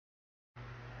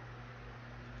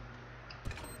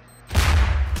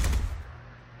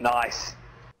Nice.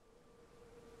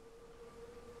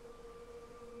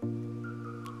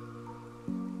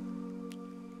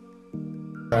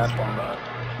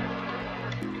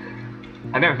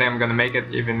 I don't think I'm gonna make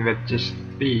it even with just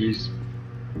these.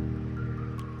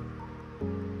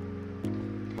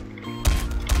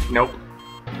 Nope.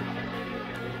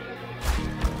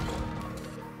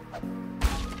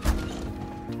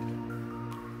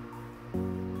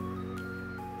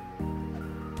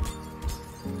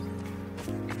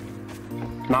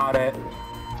 Not it.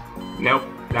 Nope,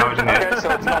 that wasn't it. Okay, so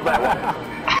it's not that one.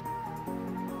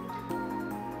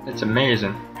 It's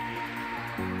amazing.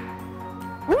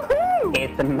 Woohoo!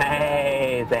 It's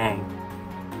amazing.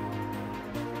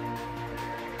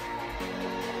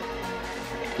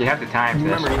 You have the time for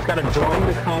Remember, this. you've got to join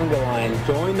the Congo line.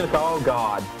 Join the... Oh,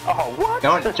 God. Oh, what?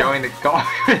 Don't join the call.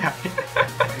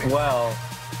 Well,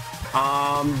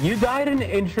 you died in an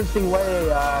interesting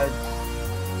way.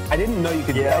 I didn't know you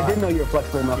could. Yeah. I didn't know you were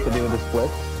flexible enough to do the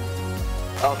splits.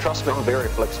 Oh, trust me, I'm very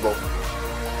flexible.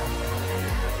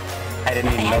 I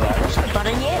didn't even I know that. haven't pushed the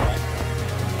button yet.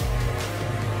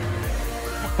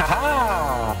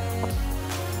 Haha!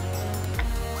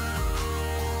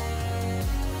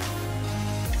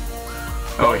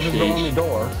 Oh, This is the only sheesh.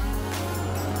 door.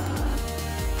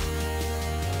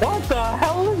 What the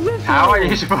hell is this? How are room?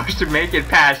 you supposed to make it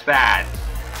past that?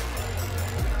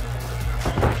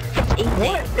 It's easy.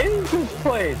 What is this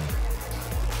place?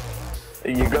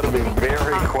 You gotta be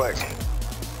very quick.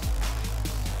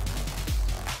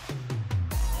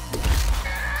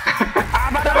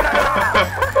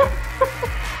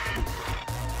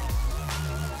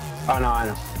 Oh no, I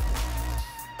know.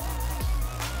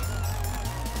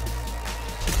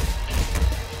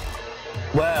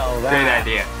 Well, Great that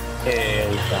idea.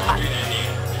 is.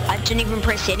 I didn't even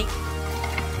press any.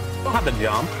 Don't have to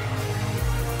jump.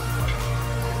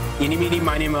 Eeny, meeny,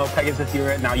 miny, mo, Pegasus, you're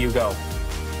it. Now you go.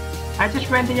 I just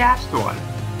ran the last one.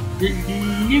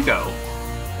 You go.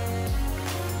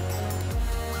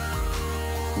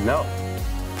 No.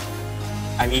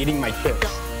 I'm eating my chips.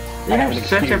 You I have have an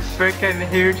such a excuse. freaking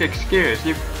huge excuse.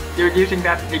 You're using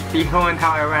that the whole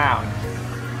entire round.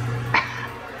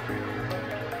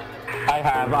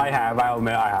 I'll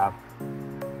admit I have.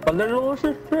 But they're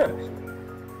delicious chips.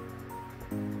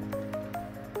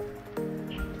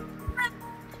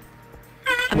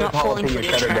 I'm not falling for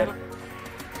Jalapeno this cheddar round.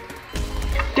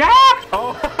 dip. Dad!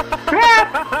 Oh!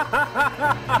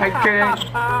 I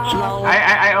couldn't. Lol.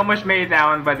 I almost made that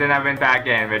one, but then I went back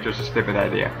in, which was a stupid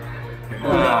idea.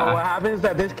 No, what happens is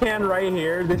that this can right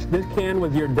here, this can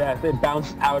was your death. It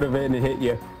bounced out of it and it hit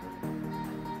you.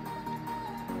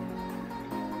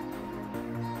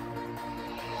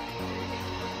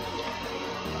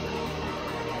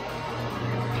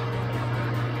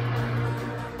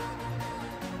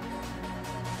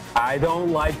 I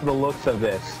don't like the looks of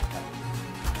this.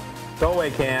 Go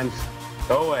away, cans.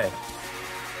 Go away.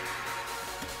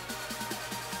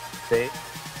 See?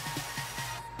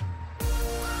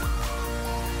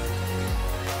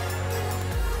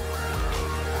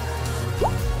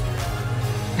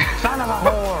 Son of a